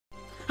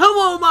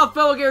on,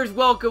 fellow gamers,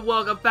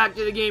 welcome back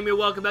to the game here,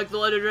 welcome back to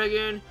Legend of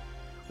Dragoon.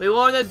 We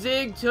learned that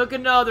Zig took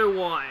another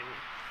one.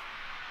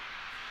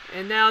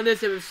 And now in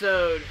this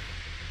episode,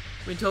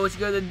 we're told we should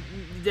go to the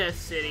Death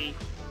City.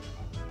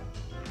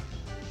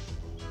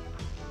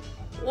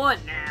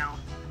 What now?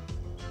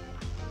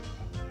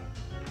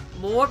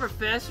 More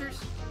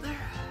professors?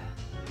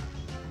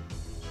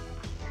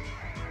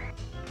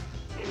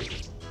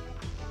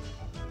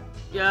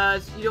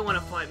 Guys, you don't want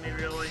to fight me,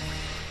 really.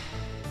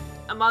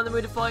 I'm on the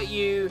mood to fight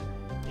you.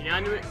 You're not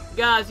in the mood.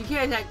 Guys, you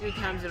can't attack 3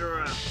 times in a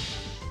row.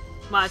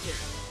 My turn.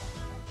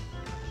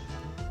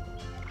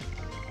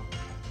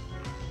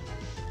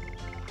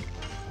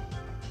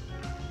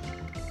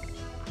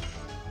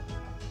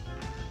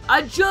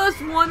 I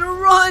just want to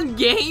run,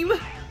 game!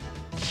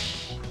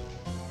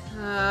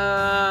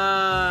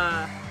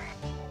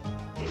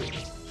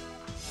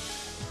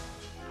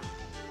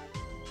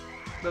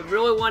 But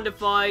really wanted to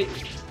fight.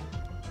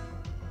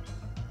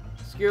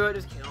 Screw it,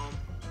 just kill him.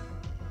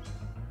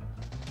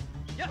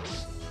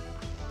 Yes.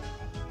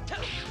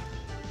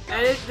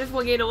 And this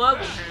one gained a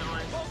level,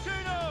 apparently.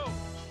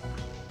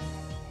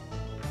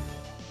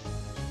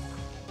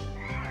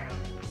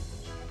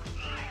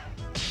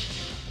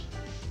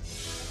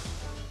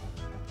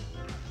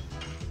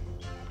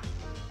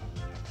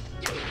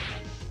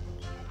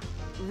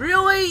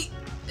 Really?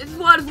 This is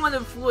why I just wanted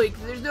to flee,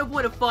 because there's no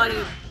point of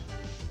fighting.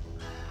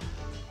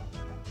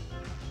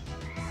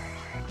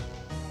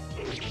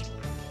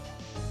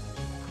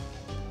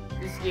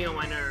 This is getting on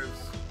my nerves.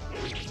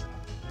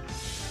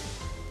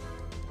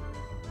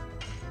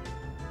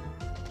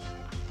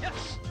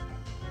 Yes.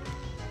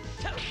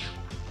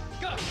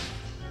 Go.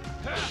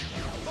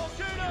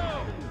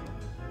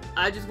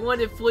 I just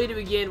wanted to flee to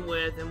begin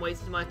with and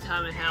wasted my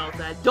time and health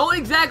that I don't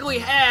exactly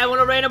have on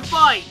a random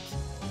fight.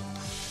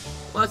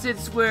 Plus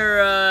it's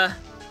where, oh,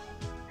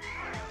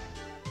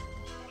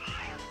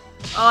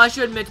 I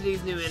should mention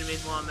these new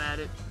enemies while I'm at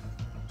it.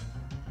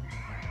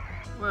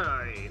 Where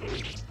are you?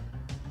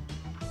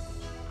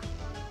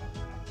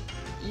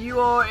 You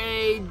are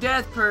a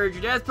Death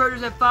Purger. Death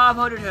Purgers have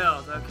 500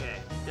 health. Okay,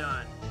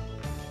 done.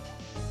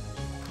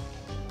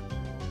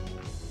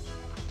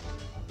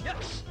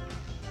 Yes.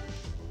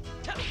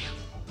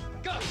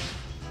 Go.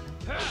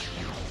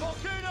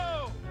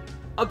 Volcano.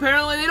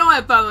 Apparently they don't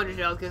have 500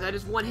 health because I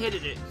just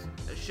one-hitted it.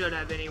 I should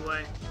have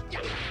anyway.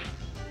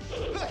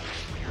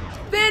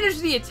 Finish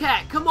the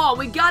attack. Come on,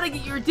 we gotta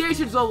get your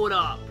additions leveled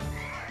up.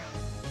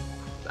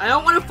 I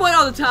don't want to fight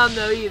all the time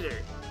though either.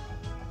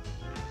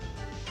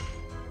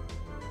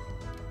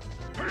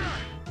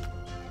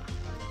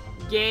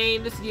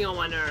 Game, this is getting on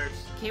my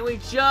nerves. Can we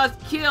just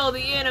kill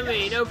the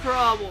enemy? No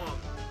problem.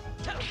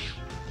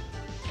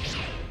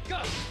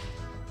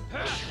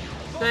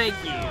 Thank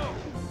you.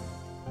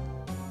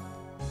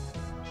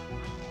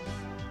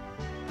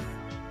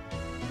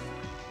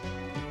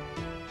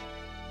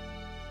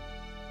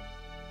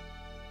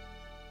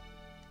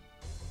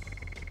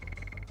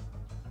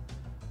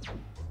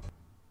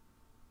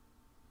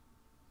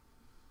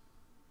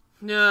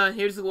 No,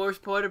 here's the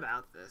worst part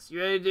about this. You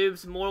ready to do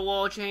some more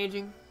wall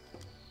changing?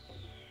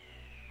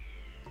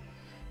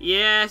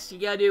 Yes, you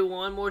gotta do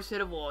one more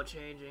set of wall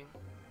changing.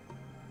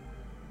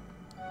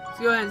 Let's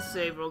go ahead and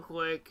save real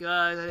quick.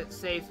 I didn't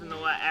save from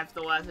after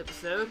the last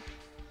episode.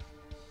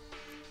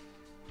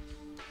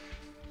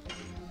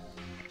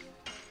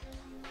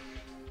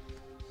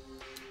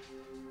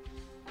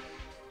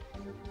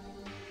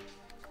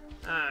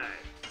 Alright.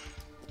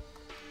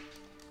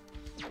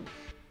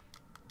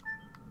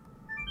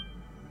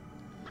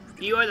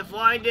 You are the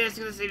flying disc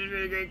of the city of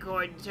the Great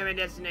Court. Determine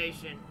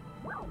destination.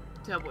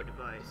 Teleport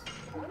device.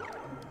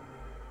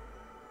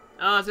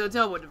 Oh, it's a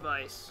teleport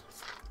device.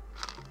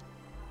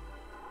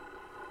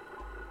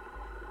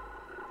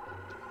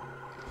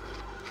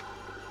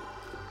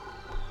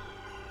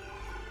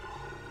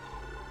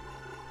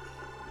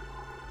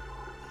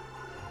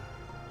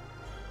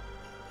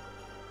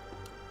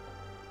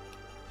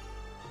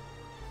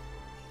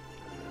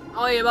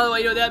 Oh yeah, by the way,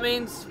 you know what that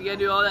means? We gotta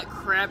do all that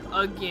crap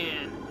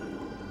again.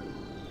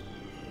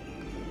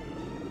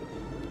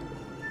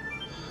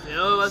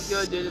 So let's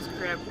go do this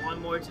crap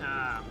one more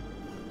time.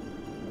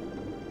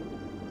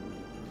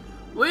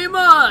 We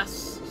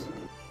must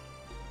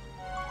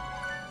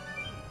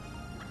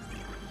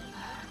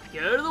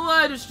go to the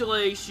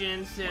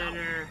legislation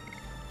center,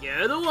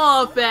 go to the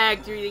wall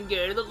factory, then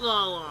go to the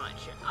law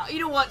launcher.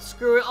 You know what?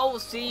 Screw it. I will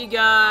see you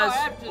guys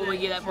when we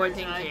get that part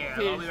taken care of.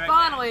 I'll be right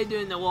finally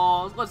doing the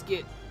walls. Let's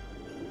get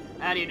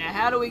out of here now.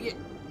 How do we get?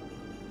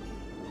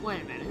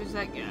 Wait a minute. Who's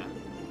that guy?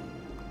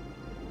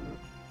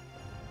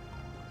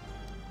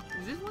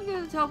 Is this one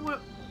gonna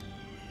teleport?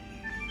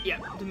 Yeah,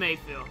 to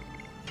Mayfield.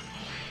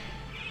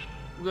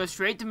 We'll go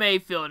straight to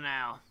Mayfield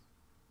now.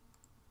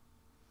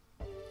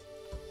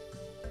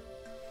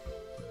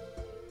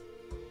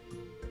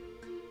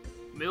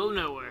 Middle of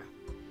nowhere.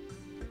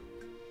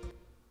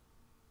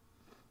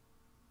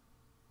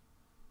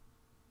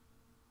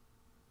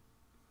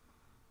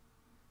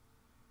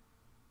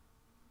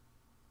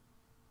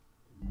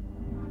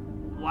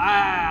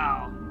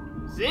 Wow.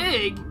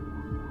 Zig?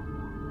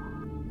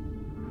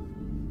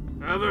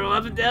 over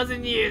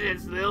 11,000 years and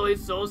slowly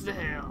souls to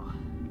hell.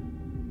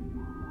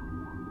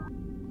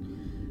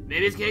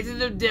 Maybe it's connected to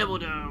the Devil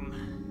Dome.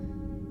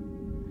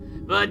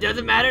 But it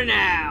doesn't matter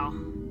now.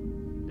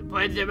 The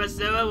Plains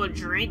Episode will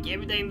drink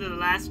everything to the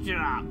last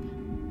drop.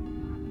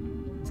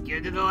 Let's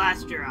get to the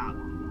last drop.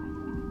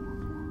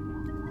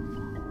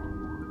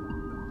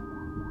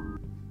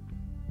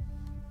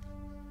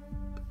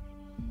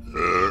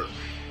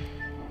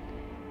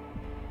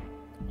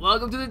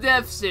 Welcome to the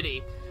Death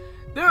City.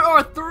 There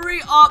are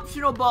 3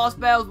 optional boss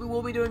battles. We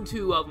will be doing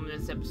 2 of them in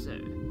this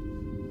episode.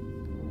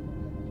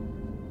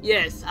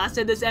 Yes, I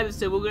said this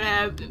episode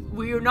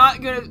we're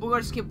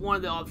gonna skip one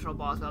of the optional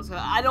boss battles. So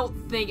I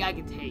don't think I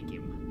can take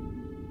him.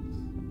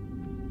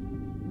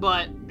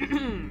 But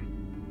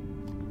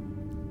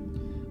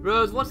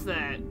Rose, what's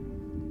that?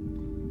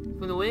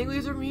 When the wing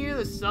leaves from here,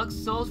 that sucks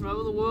souls from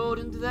over the world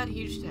into that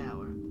huge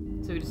tower.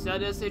 So we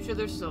decided to search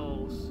their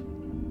souls.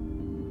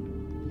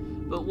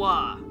 But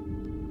why?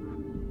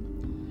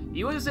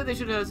 You want to say they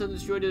should have something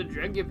destroyed to the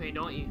Dragon campaign,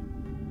 don't you?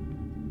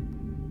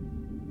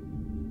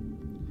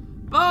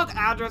 Both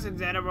Aldous and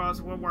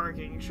Xanaros were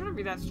working. It shouldn't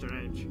be that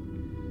strange.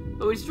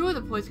 But we destroyed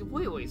the place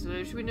completely, so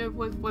there should be no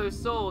place to play with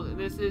souls. And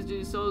this is, do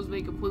the souls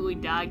may completely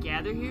die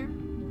gather here?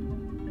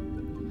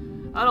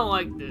 I don't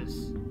like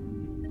this.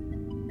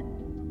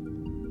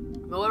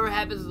 But whatever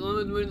happens, as long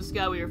as the moon in the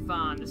sky, we are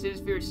fine. The city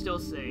spirit's still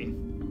safe.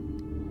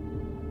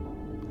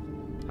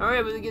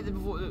 Alright, but we get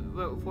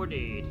before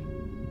deed.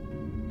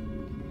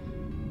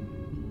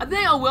 I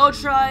think I will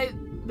try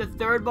the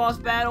 3rd boss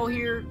battle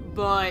here,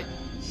 but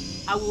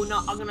I will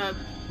not. I'm gonna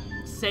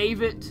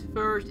save it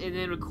first and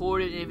then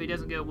record it, and if it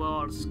doesn't go well,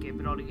 I'll just skip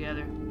it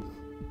altogether.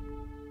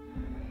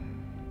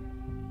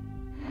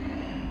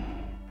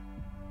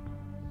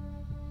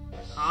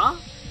 Huh?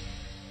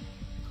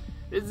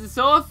 This is the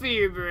Soul of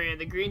Firebrand,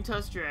 the green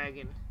tusk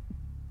dragon.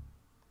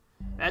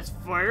 That's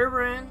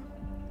Firebrand.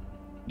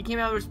 He came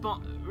out in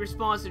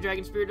response to the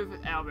dragon spirit of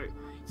Albert.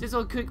 Since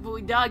all could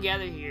completely die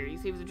gathered here. You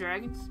save the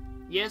dragons?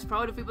 Yes,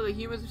 probably the people the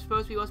humans are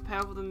supposed to be less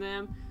powerful than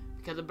them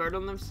because of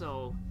burden on their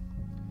soul.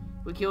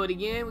 If we kill it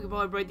again, we can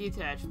probably break the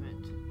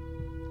attachment.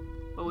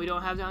 But we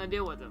don't have time to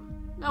deal with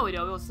them. No, we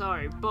don't. We're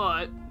sorry,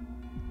 but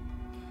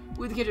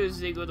we can catch a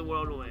Ziggler, the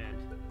world will end.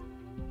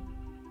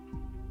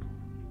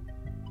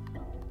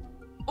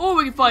 Or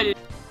we can fight it.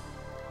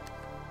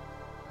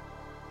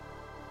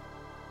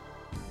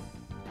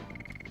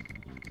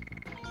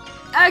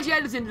 Actually, I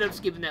just ended up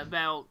skipping that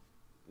battle.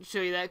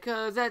 Show you that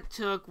because that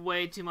took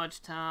way too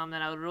much time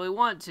than I would really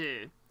want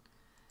to.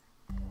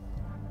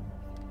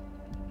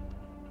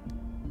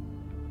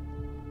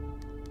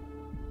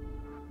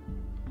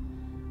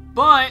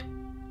 But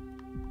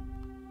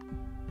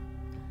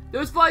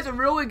those fights are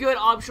really good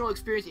optional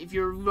experience if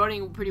you're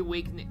running pretty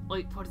weak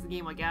like parts of the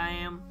game like I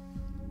am.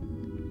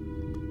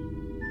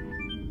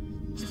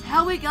 Just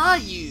how weak are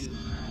you?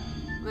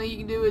 The thing you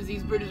can do is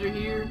these bridges are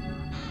here.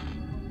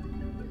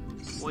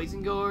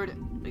 Poison guard.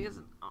 I guess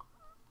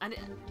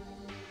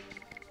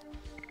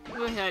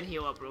go ahead and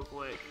heal up real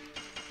quick.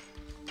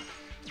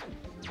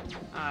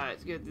 Alright,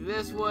 let's go through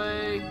this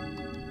way.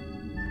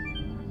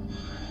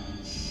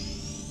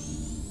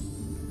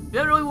 Is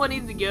that really what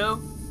needs to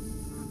go?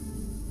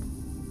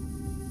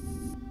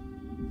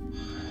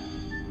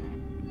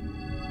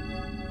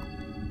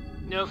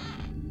 Nope.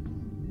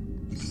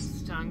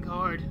 Stun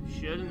card.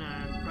 Should've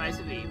known. Price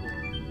of evil.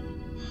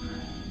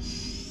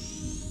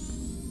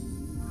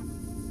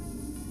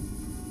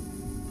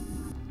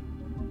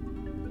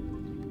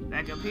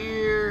 Back up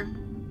here.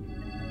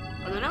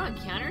 Are there no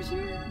encounters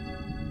here?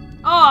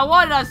 Oh,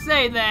 why did I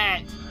say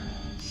that?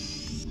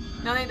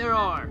 No, I think there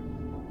are.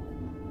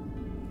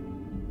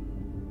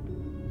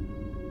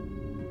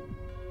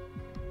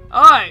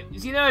 Alright, you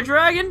see another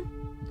dragon?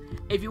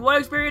 If you want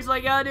experience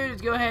like I do,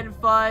 just go ahead and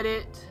fight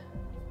it.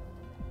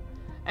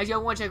 Actually, I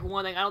want to check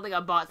one thing. I don't think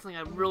I bought something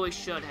I really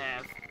should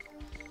have.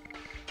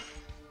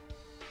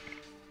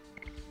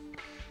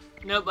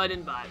 Nope, I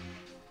didn't buy it.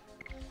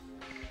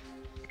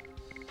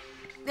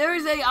 There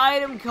is a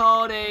item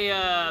called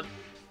a,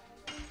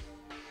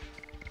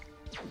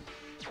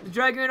 the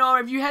Dragoon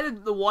armor. If you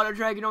had the water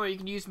Dragoon armor, you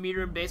can use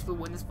meter and basically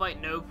win this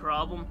fight, no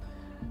problem.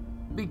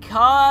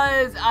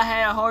 Because I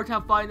had a hard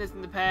time fighting this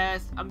in the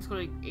past, I'm just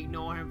going to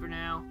ignore him for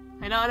now.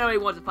 And I know he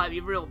wants to fight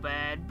me real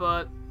bad,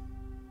 but...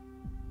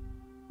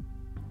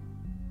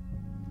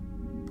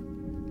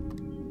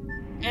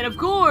 And of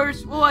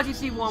course, we'll actually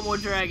see one more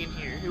dragon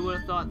here. Who would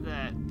have thought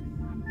that?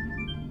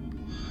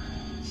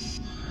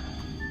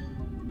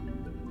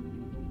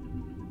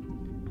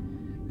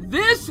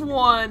 This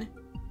one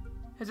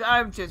has an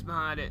item chest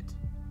behind it.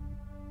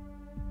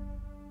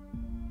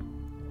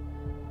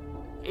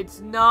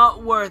 It's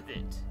not worth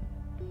it.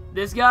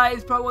 This guy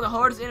is probably one of the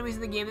hardest enemies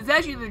in the game. It's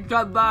actually the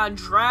Divine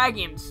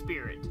Dragon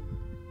Spirit.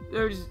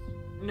 There's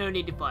no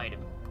need to fight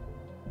him.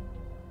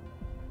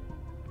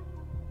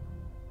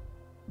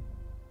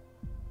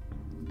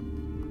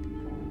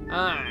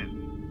 Alright.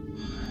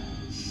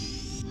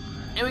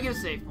 And we get a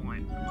save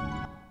point.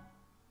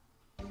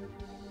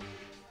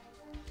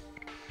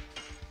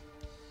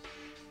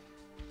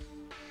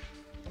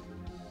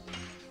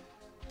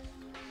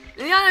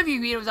 The amount of you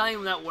beat was not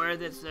even that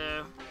worth it,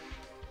 so.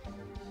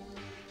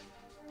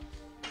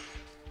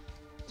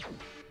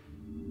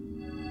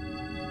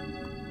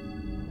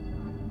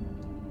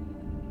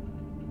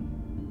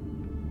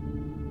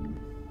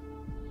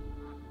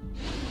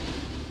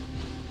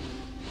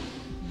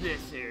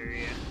 This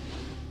area.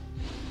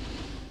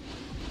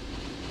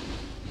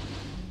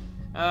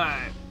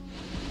 Alright.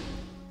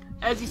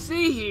 As you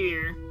see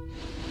here,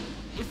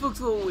 it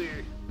looks a little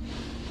weird.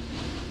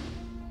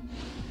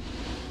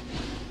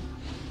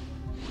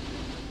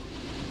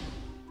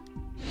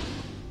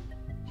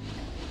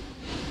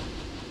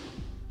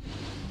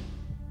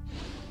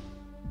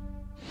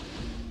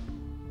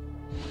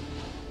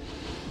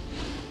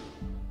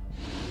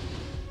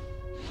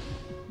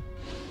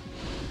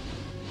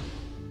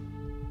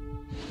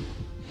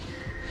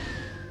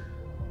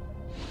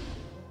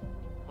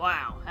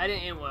 Wow, that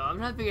didn't end well. I'm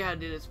trying to figure out how to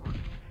do this one.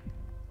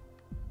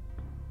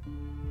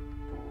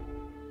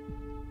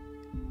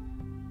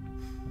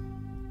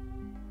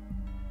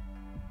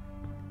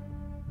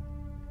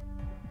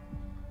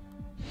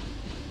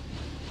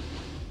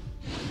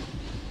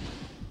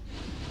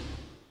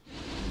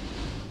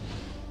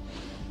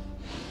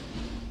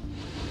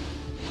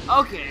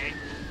 Okay,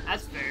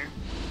 that's fair.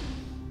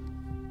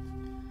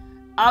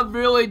 I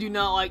really do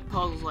not like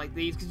puzzles like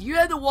these, because you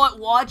have to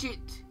watch it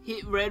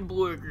hit red,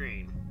 blue, or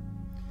green.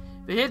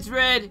 If it hits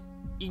red,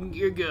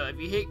 you're good.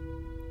 If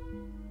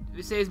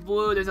it says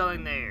blue, there's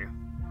nothing there.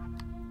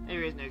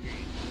 There is no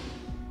green.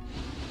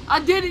 I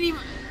didn't even...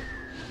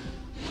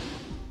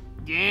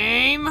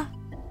 Game?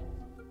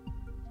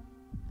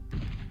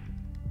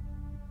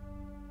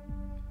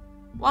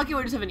 Why can't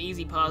we just have an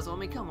easy puzzle? I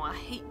mean, come on, I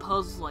hate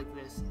puzzles like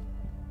this.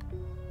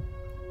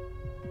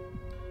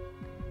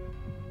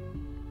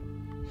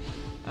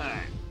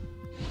 Alright.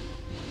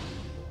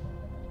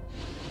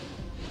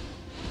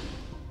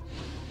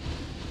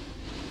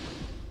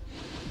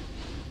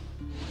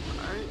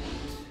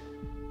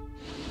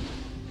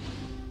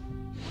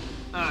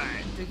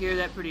 Alright, took care of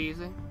that pretty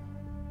easy.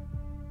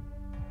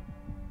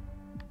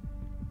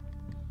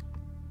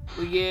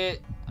 We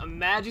get a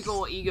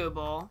magical ego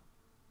ball.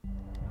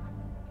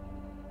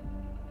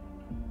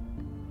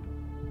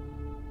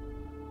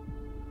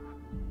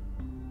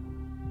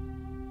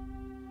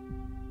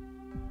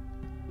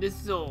 This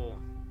soul.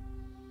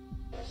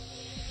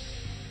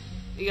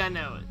 You gotta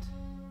know it.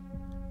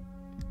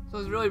 So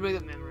it's really bring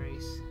up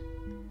memories.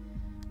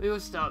 We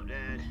will stop,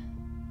 Dad.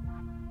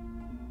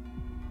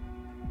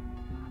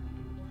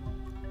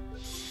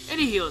 And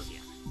he heals you.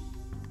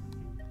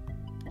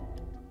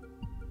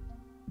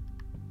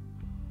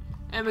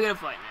 And we're gonna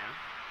fight now.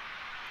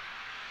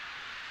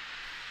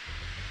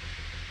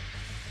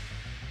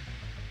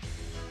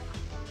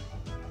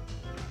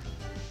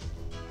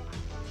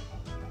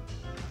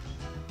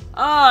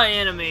 Ah,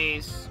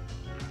 enemies.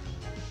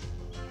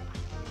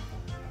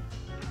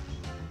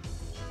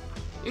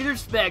 These are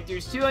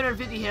specters,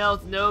 250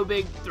 health, no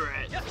big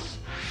threat.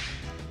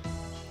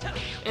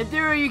 In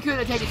theory, you could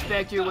attack a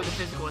specter with a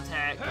physical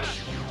attack,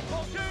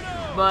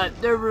 but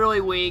they're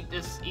really weak.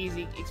 This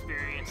easy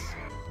experience,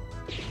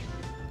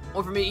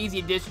 or for me, easy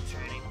addition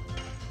training,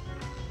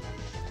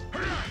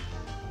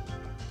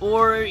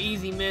 or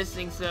easy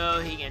missing, so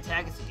he can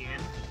attack us again.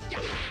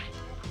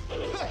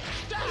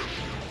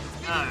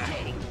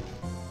 Alright.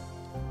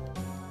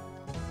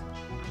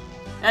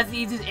 That's the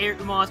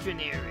easiest monster in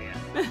the area.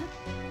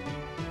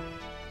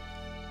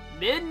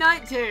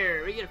 Midnight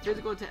Terror. We get a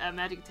physical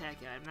magic attack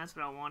item. That's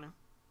what I wanted.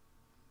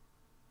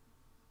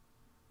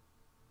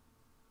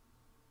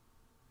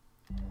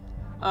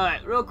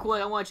 Alright, real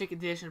quick, I want to check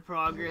condition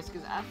progress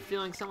because I have a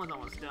feeling someone's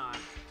almost done.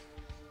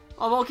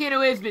 Oh, Volcano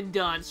Wave's been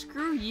done.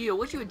 Screw you.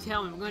 What you would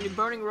tell me? I'm going to do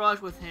Burning Rush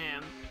with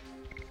him.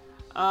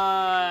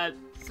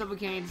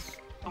 Suffocane's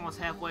almost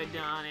halfway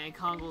done, and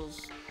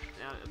Kongle's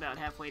about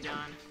halfway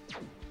done.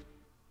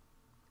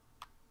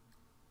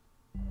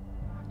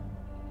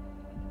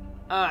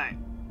 Alright.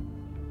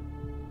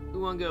 We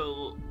want to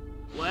go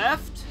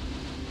left.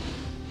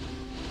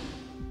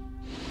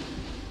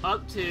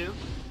 Up 2.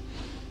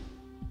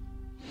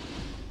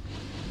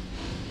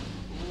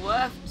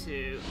 Left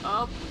 2.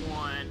 Up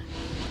 1.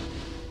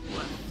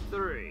 Left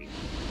 3.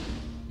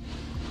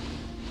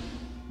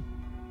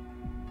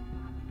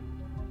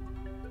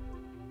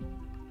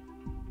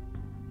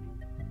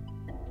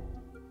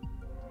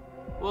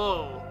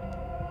 Whoa.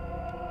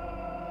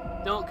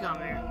 Don't come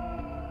here.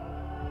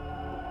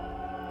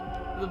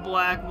 The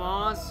black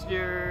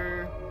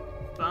monster.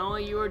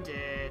 Finally you are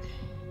dead.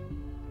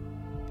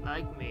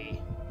 Like me.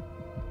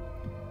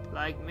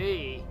 Like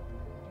me.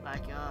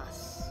 Like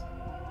us.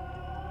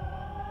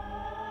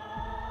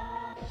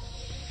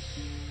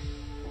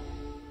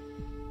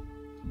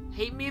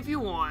 Hate me if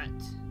you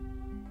want.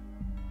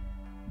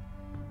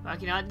 But I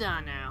cannot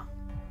die now.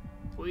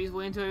 Please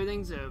wait until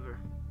everything's over.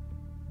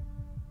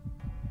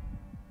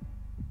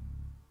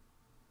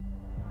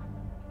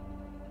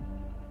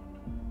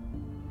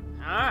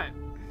 Alright.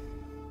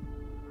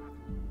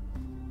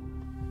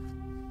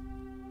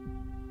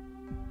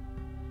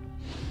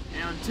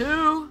 Down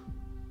 2.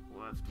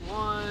 Left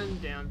 1.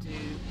 Down 2.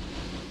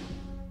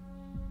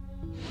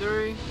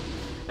 3.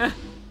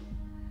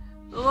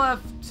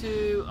 Left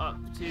 2, up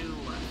 2,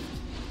 left.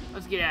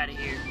 Let's get out of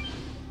here.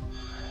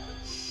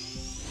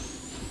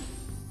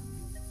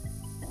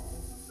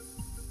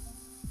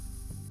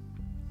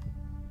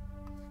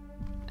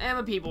 And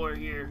the people are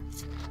here.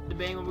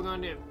 Debating what we're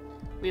gonna do.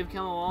 We have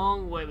come a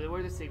long way, but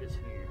where's the signals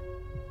here?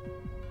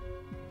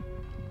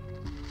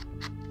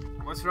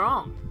 What's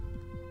wrong?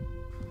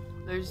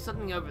 There's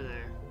something over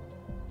there.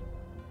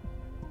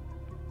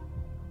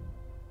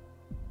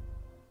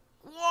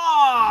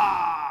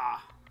 Whoa!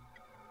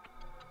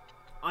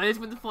 Oh, this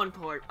was the fun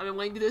part. I've been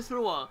waiting to this for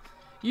a while.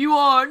 You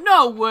are?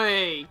 No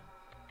way!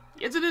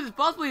 Yes, it is.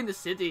 Possibly in the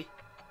city.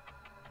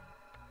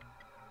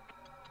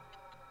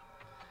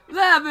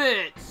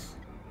 Lavits! It's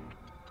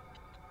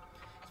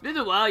been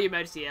a while, Your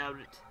Majesty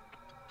Albert.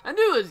 I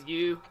knew it was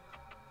you.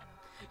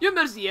 Your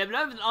Majesty Albert,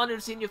 I've been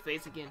honored seeing your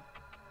face again.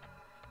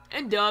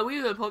 And we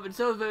have been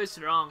so very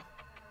strong.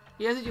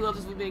 Yes, since you left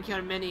us, we've been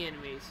encountering many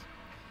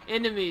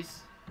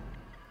enemies.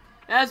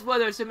 That's why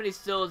there are so many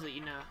souls that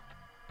you know.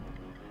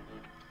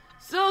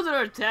 Souls that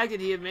are attacked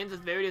and he meant us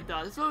varied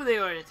thoughts. That's why they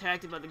are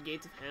attacked by the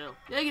gates of hell.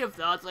 Negative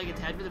thoughts like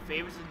attacked by the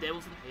favorites of the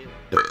devils from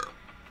hell.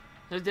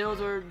 Those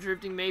devils are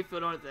drifting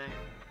Mayfield, aren't they?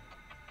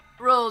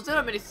 Rose, there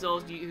are many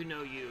souls who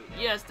know you.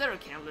 Yes, there are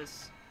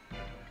countless.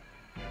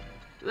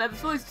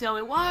 Lavits, please tell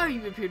me, why are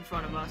you appeared in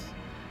front of us?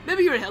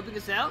 Maybe you're helping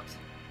us out?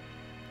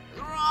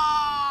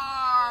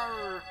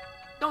 Roar!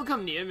 Don't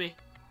come near me.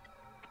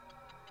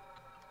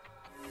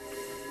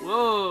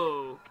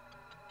 Whoa.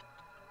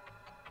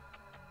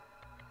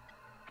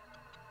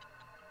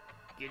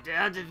 Get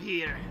out of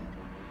here.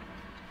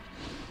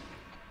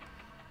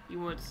 You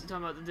want to talk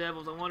about the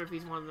devils? I wonder if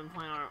he's one of them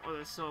playing our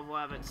other soul of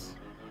Lavits.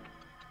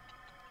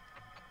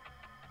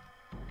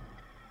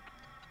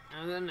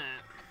 Other than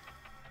that,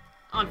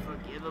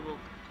 unforgivable.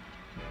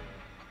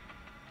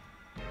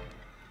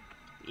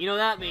 You know what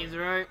that means,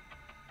 right?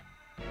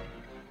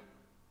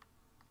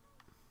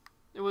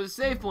 There was a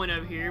save point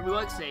over here. We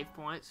like save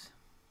points.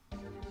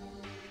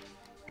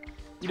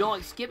 You don't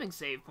like skipping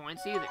save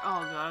points either.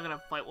 Oh god, I'm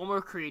gonna fight one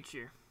more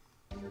creature.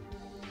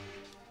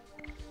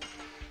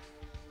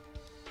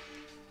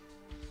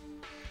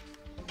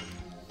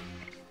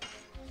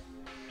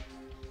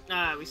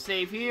 Alright, we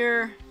save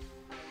here.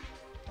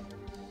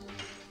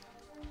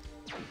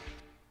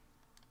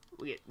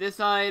 We get this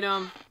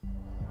item.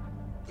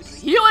 It's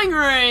Healing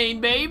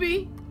Rain,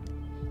 baby!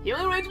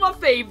 Healing Rain's my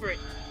favorite.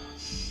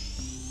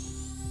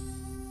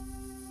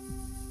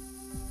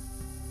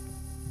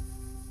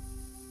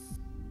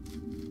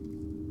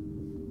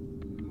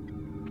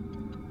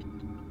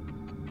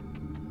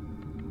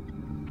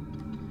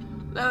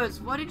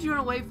 Lavits, why did you run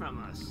away from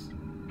us?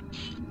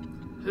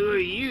 Who are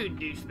you,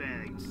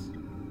 douchebags?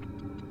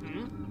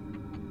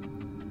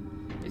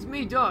 It's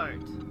me,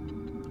 Dart.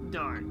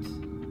 Dart.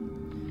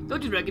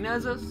 Don't you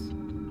recognize us?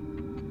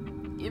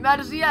 Your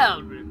Majesty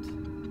Albert.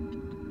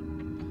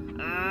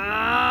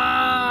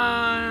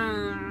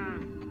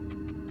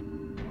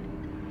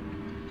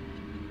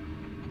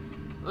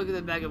 Look at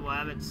the bag of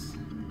Lavits.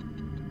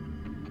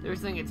 There's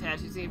something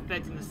attached. You see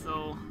infecting the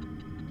soul.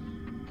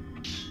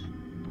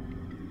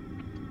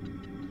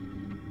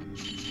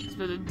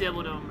 For the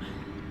devildom.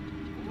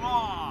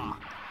 Raw.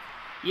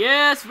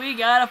 Yes, we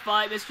gotta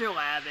fight Mr.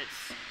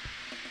 Lavits.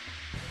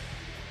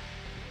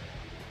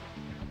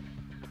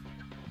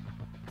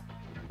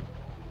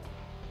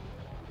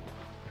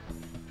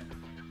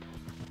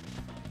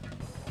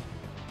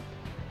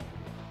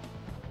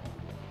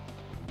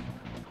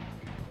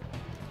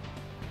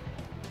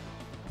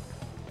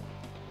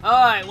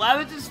 Alright,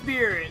 Lavits'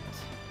 spirit.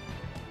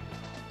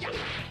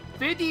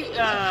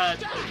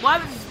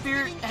 Lavits'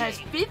 spirit has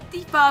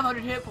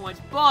 5,500 hit points,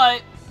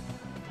 but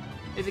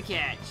there's a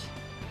catch.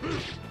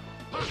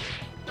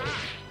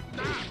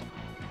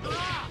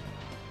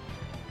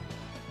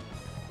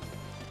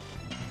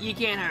 You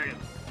can't hurt him.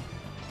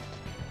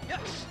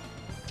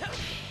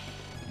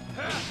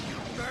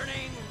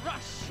 Burning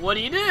rush. What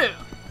do you do?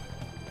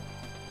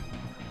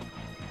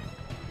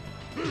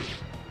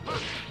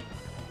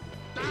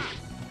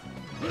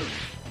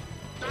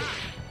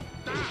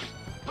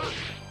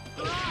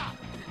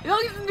 As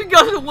long as you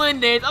go to the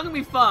wind dance, I'm gonna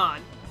be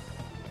fine.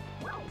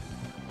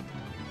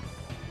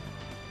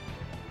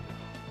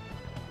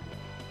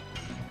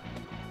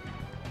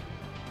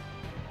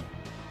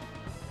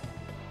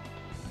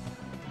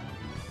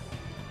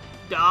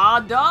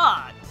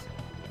 Dot.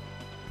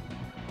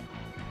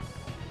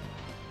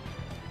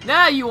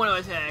 Now you want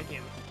to attack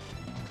him.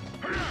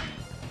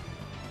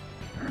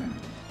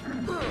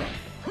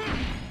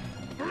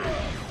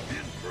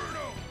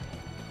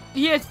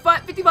 He has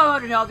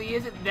 5,500 health. He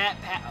isn't that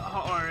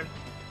hard.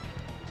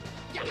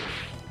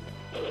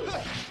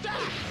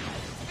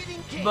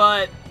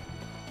 But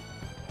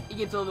it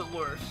gets a little bit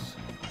worse.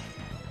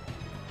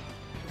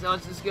 So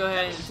let's just go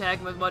ahead and attack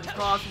him as much as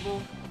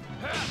possible.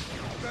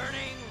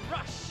 Burning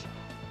rush.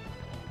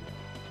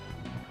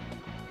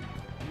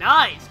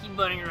 Nice! Keep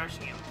burning and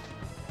rushing him.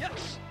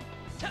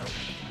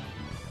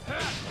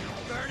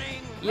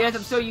 Burning Yes,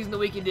 I'm still using the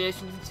weak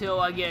editions until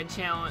I get a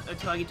challenge,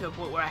 until I get to a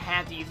point where I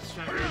have to use the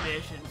stronger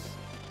editions.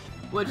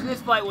 Which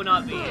this fight will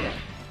not be it.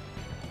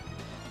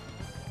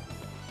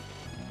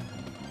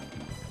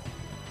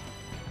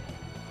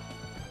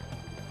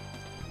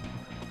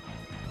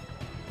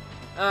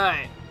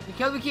 Alright,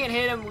 because we can't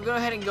hit him, we'll go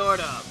ahead and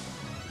guard up.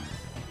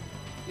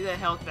 Get that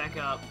health back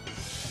up.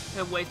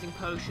 Instead of wasting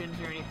potions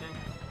or anything.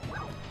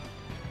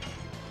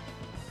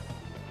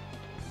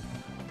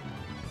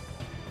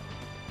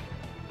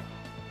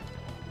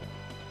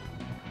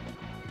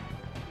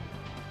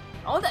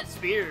 I want that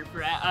spear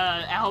for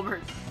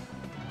Albert.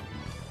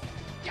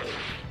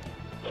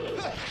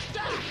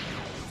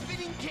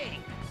 Spinning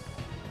king.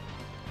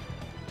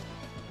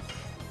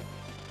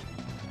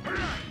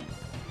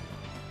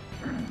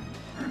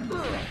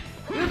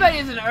 Even if that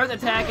is an earth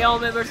attack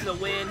element versus a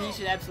wind, he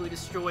should absolutely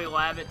destroy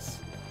Lavits.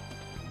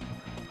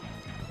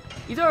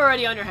 He's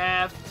already under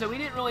half, so we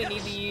didn't really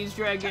need to use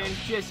Dragoon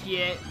just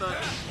yet, but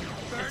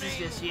this is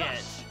just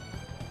yet.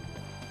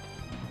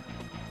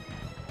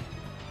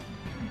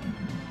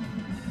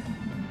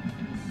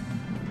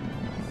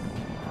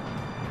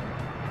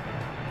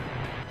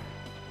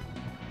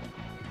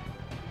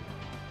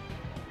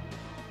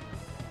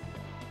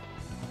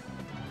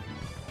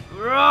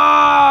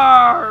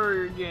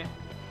 Roarg!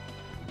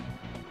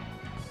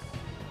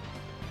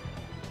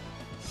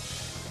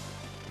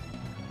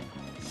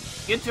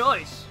 Good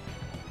choice.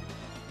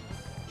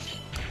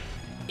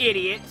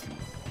 Idiot.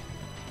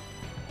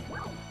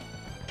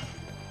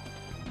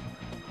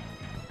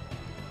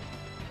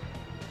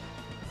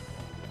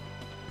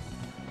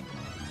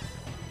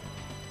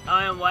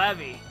 I am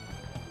Lavi.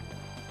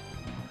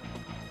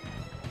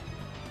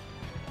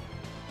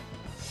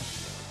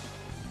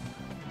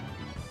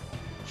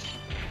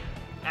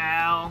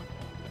 Ow.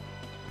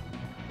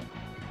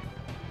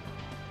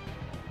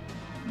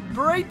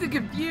 Break the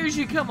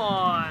confusion, come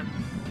on.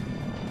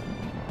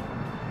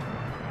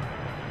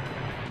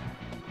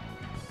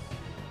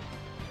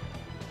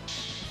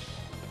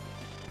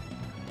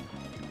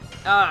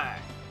 Alright.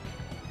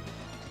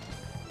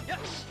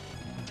 Yes.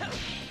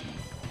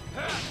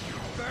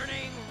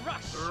 Burning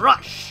rush.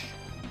 Rush.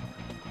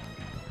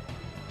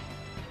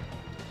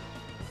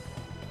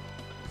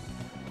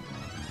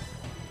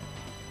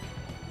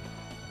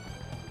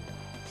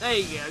 There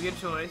you go, good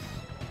choice.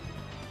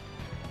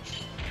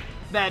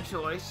 Bad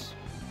choice.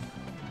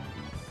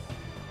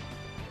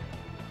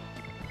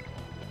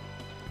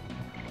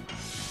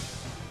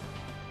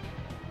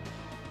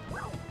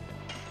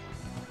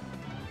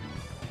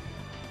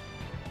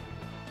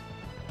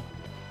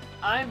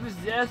 I am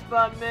possessed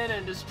by men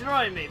and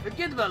destroy me.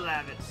 Forget about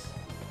Lavits.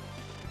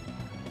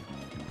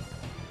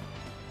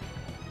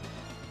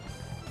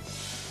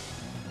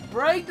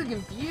 Break the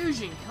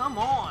confusion. Come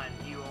on,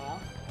 you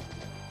all.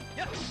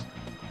 Yes.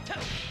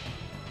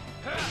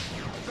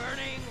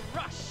 Burning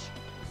rush.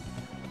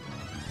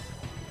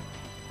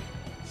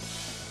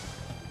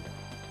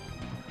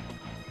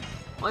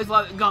 At least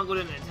Gongo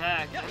didn't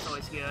attack. That's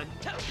always good.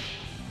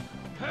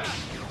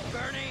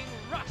 Burning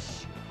rush.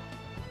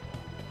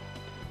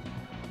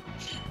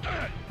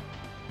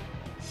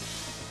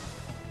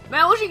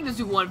 Man, I wish you could just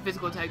do one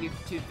physical attack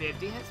for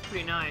 250. That's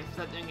pretty nice.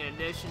 Without doing an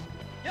addition.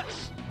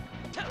 Yes.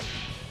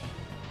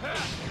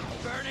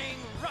 Burning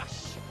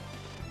rush.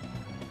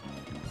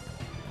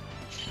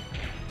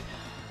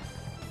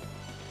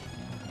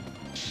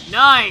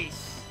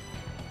 Nice.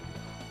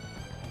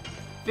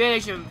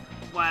 Finish him,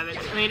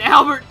 Lavits. I mean,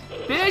 Albert.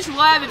 Finish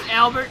Lavits,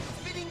 Albert.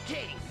 Spinning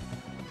king.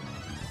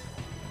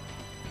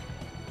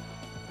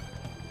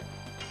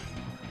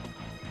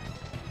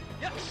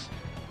 Yes.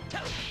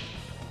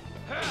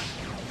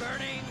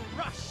 Burning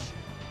rush.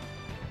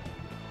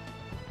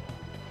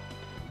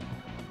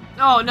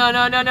 Oh, no,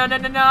 no, no, no, no,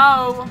 no,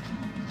 no.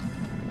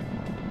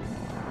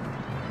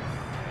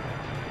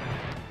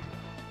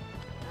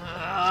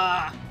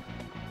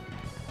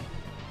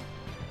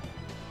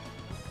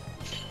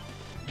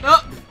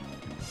 Oh.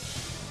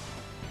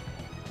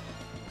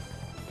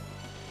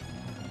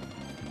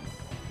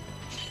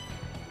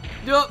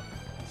 Nope.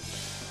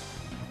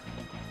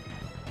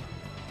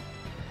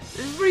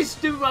 This is pretty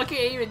stupid. I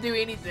can't even do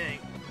anything.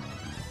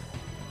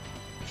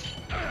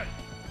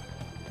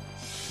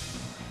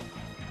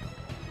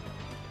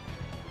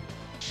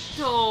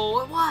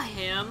 So, why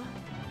him?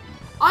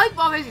 I like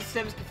Bob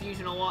Seven's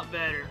confusion a lot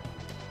better.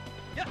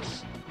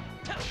 Yes.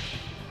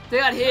 They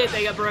got hit,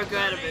 they got broke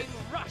out of it.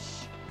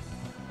 Rush.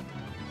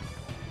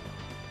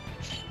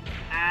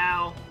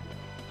 Ow.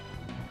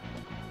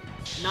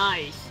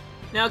 Nice.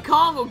 Now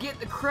Kong will get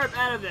the crap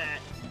out of that.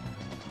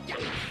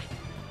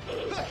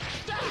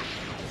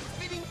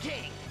 Spinning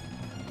king.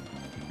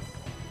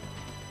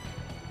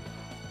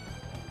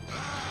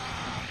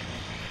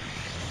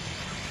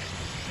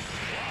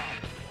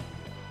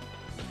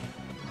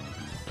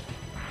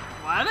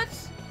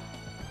 Lavits?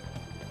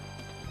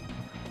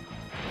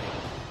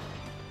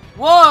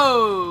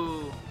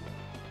 Whoa!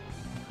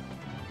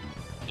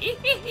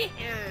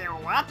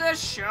 What a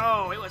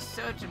show! It was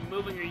such a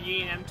moving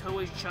reunion. I'm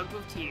totally choked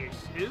with tears.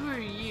 Who are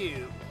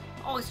you?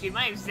 Oh, excuse me.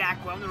 My name's Zach.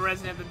 I'm the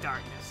resident of the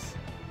darkness.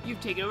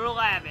 You've taken over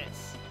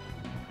Lavits.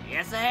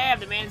 Yes, I have.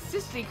 The man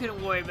insisted he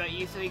couldn't worry about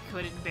you, so he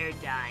couldn't bear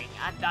dying.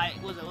 I thought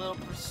it was a little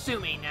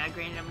presuming that I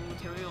granted him a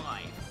momentary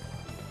life.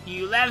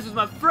 You, Lavits was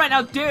my friend.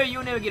 How dare you?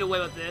 You'll never get away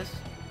with this.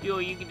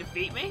 You can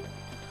defeat me?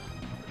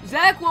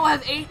 Zaquo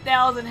has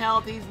 8,000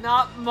 health. He's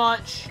not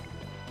much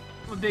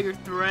of a bigger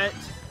threat.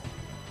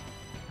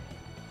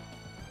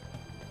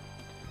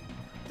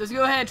 Let's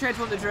go ahead and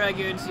transform the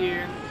Dragoons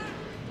here.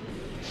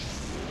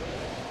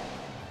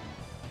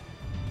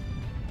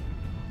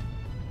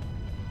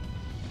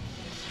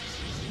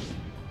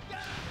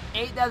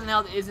 $8,000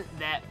 health isn't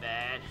that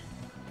bad.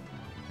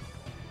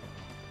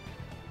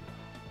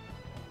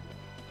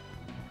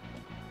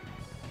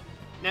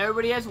 Now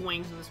everybody has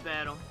wings in this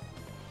battle.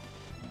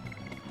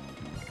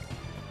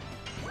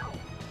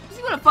 Let's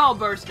see what a Final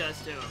Burst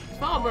does to him.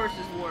 Final Burst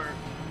does work.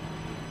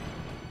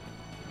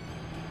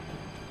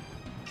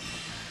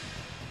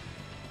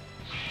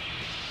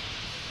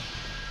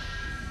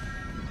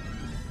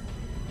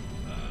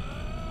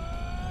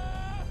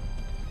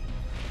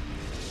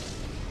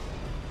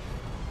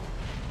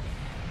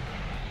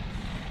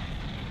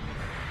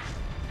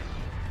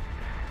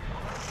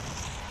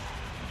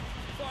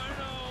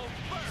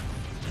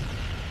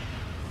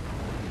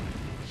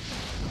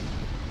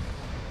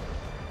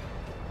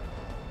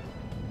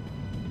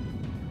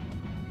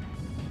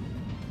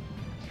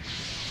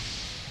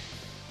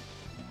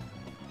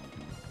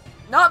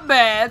 Not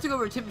bad. That took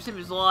over 10% of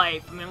his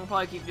life. I mean, we'll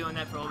probably keep doing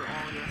that for a little bit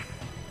longer.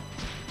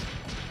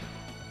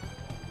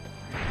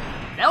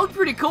 That was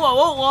pretty cool. I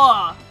won't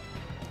lie.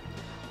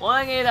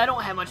 One thing is, I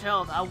don't have much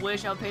health. I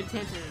wish I paid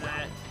attention to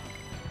that.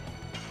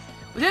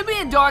 With him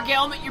being Dark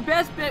Element, your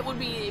best bet would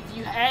be if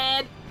you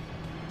had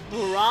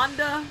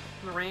Miranda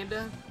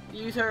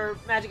use her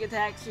magic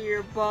attacks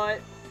here,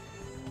 but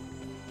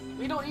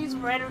we don't use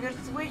Miranda because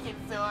it's weakened,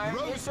 so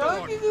it's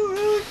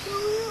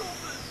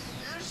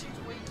she's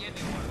weak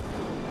anyway.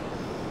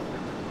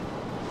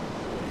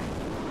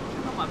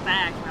 My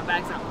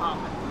back's not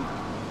popping.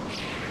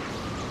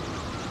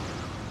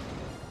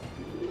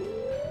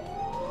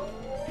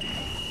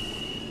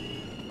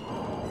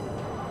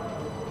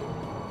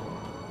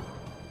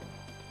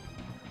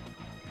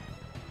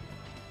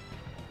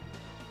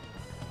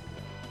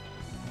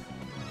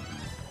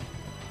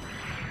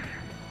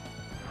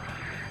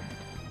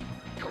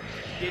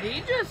 Did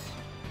he just?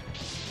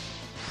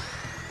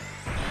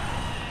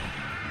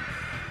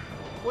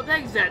 What the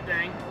heck is that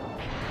thing?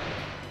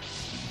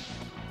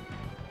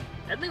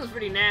 That thing was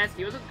pretty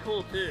nasty. It was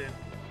cool too.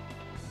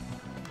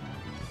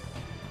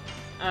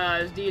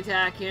 Does D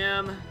attack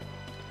him?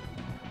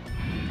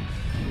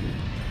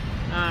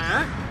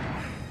 Alright.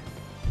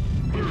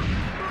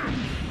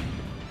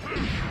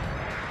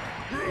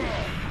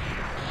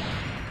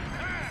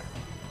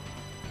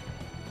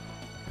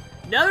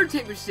 Another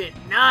 10%.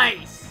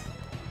 Nice.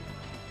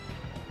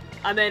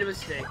 I made a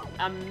mistake.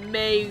 I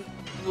may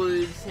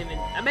lose him.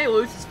 I may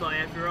lose this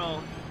fight after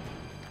all.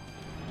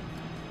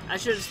 I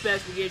should have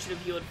special gear, should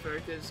have healed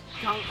first, because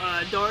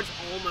Dart's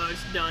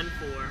almost done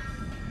for.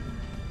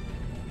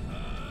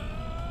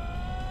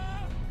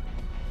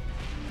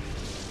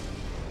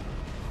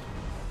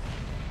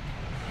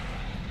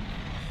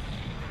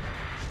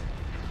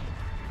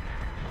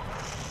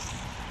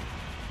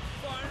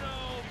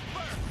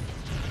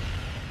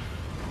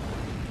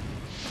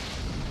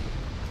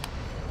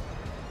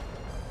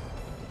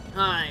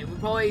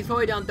 Alright, he's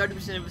probably down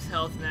 30% of his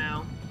health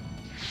now.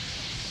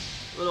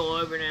 A little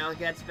over now,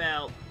 that's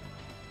about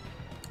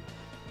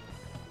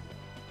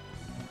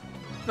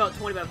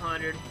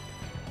 2,500.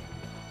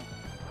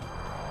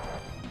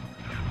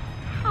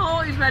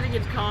 Oh, he's about to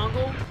get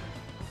Kongle.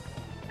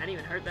 That didn't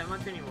even hurt that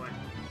much anyway.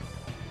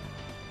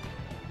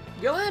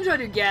 Go ahead and try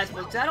to do gas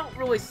books. I don't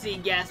really see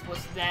gas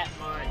books that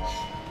much.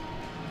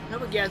 I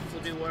hope gas books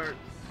will do work.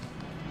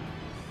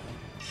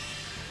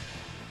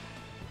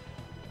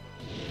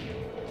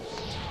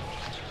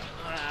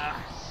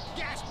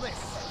 Gas blitz.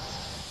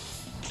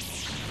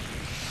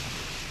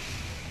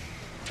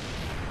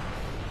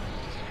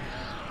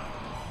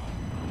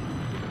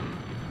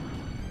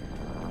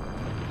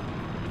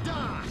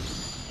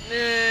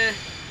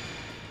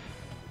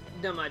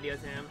 Dumb idea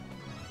with him.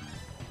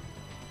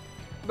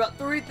 About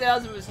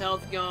 3,000 of his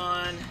health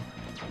gone.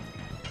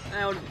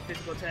 I will do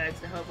physical attacks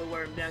to hopefully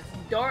wear him down.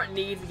 Dart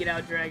needs to get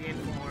out of Dragon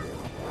form.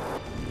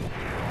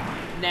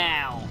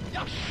 Now.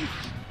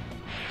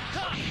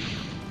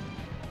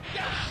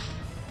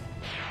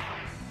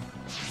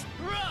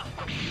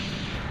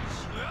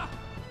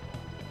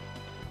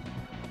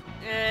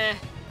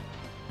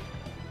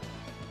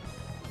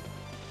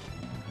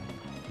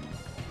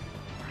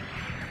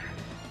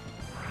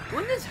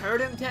 Wouldn't this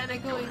hurt him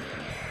technically?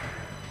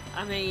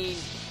 I mean...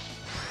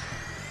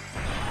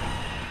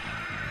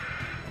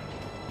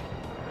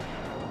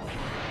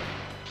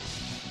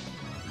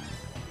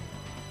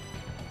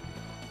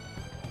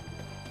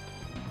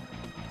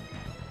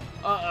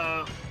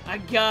 Uh-oh. I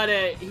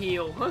gotta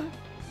heal.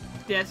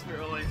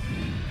 Desperately.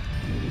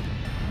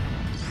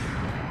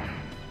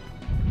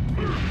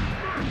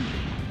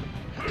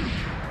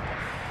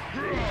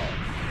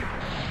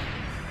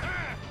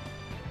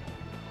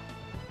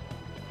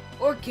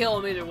 Or kill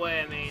him either way,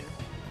 I mean.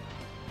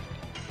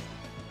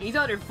 He's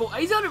under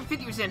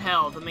 50%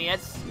 health. I mean,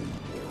 that's...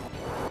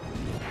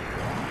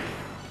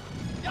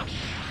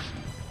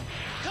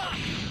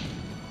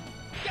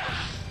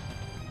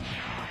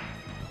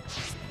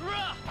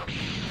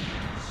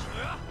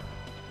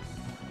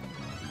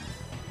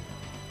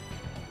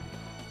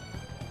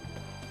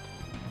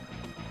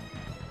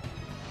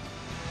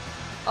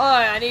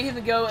 Alright, I need him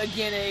to go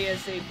again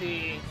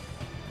ASAP.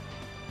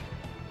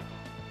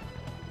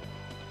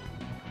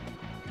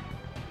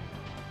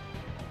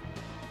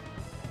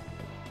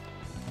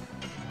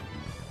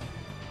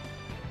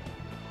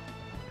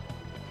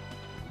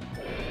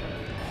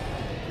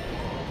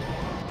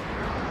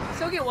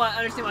 Still get why I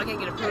understand why I can't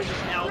get approved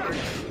with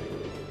Lavits.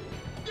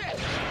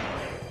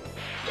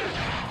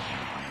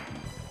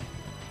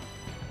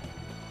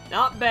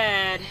 Not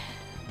bad.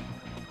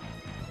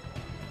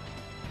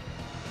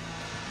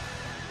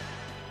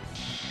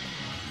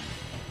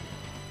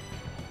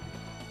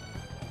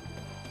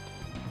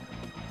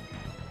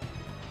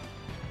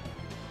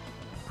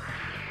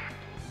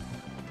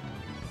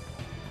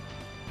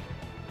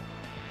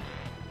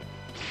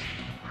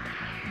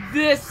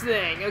 This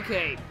thing,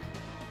 okay.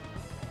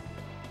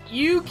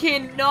 You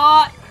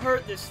cannot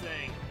hurt this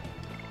thing.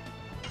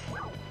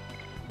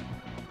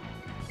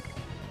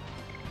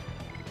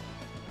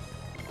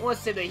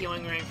 Let's save the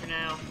healing ring for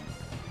now.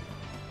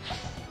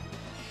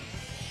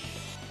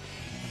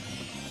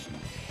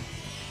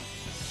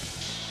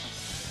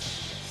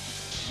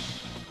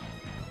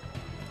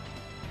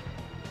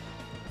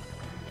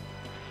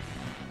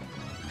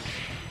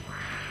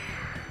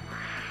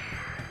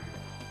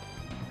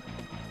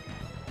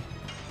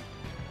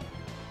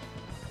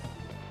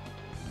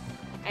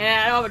 And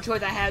I don't have a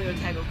choice, I have to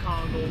attack with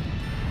Congo.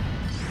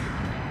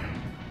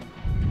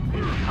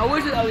 I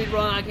wish that I would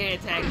run, I can't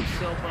attack him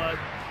still, but...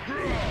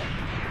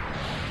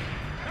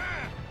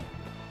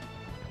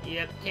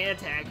 Yep, can't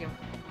attack him.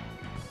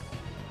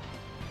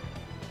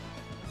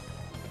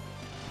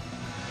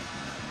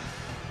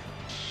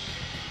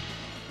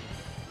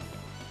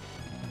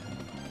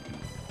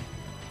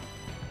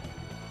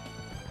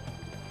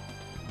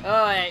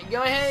 Alright,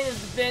 go ahead and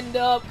defend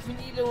up. We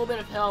need a little bit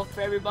of health for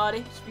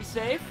everybody. Just be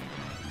safe.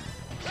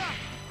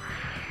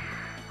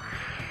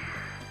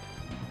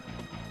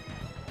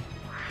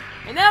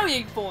 And now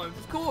he forms,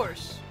 of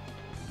course.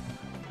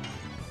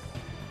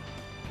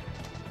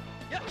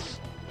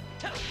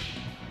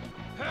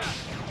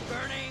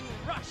 Burning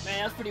rush.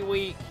 Man, that's pretty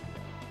weak.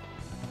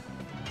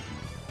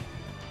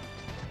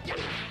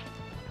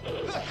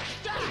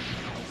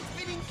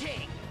 Spinning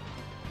king.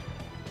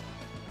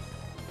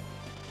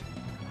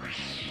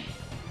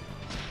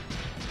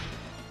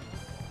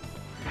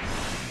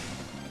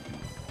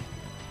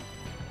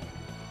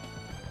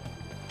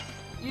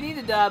 You need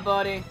to die,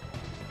 buddy.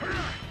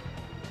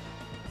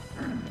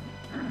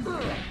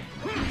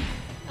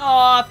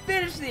 Aw,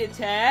 finish the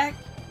attack.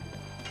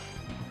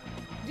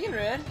 Being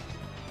red.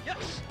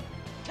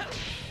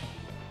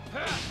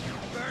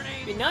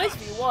 It'd be nice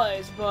if he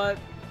was, but...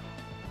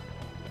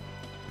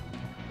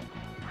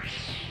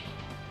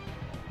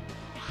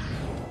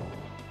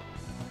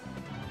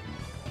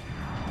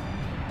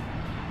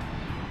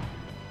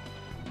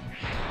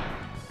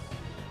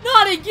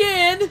 Not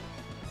again!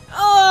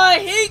 Oh, I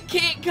hate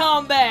can't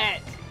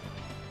combat!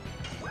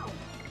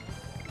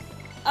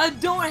 I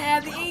don't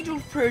have the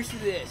angel purse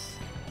for this.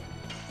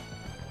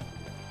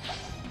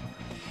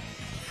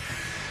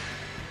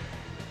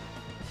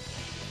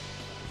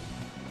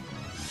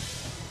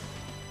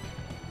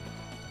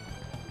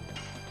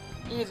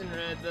 He isn't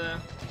red though.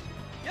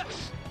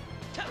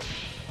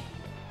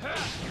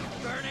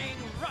 Burning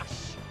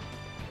rush.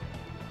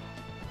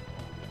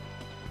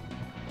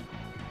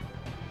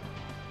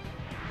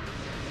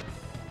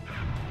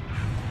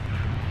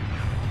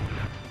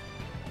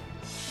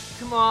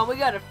 Come on, we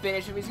gotta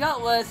finish him. He's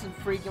got less than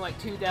freaking like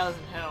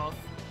 2,000 health.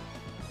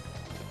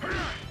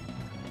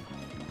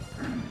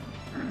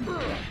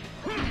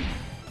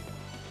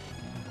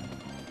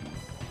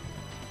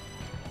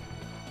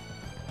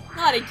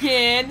 Not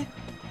again!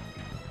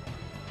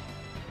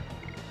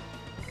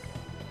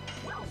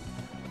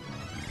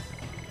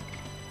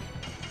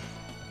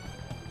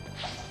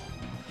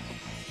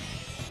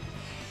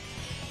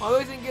 Well,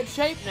 he's in good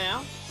shape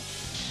now.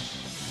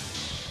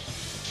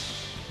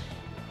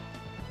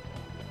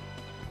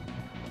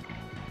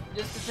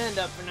 Just defend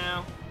up for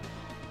now.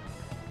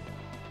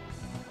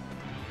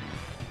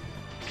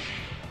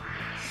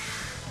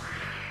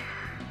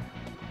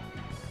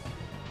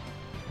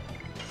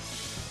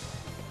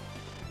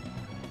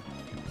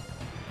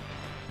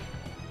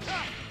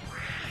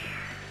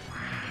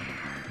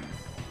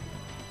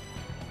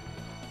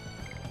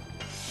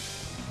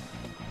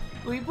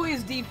 Will you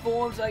please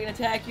deform so I can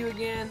attack you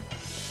again?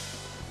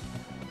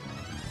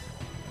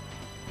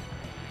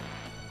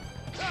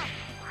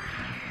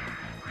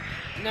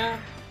 No?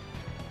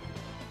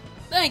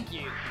 Thank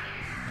you!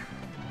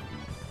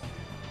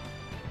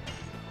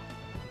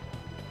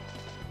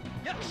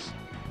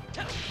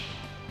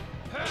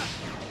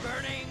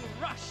 Burning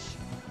rush.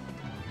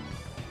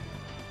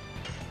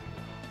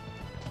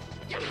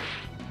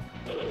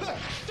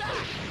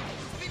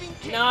 Diving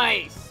kick.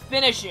 Nice.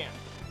 Finish him.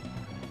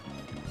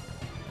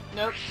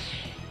 Nope.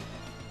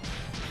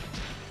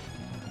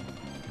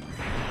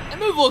 That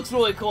move looks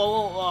really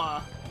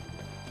cool.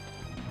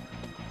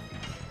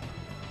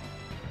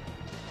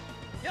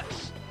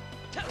 Yes.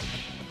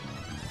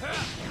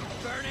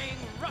 Burning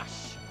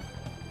rush.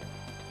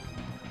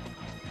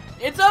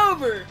 It's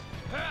over.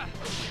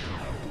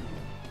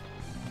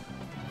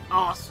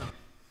 Awesome.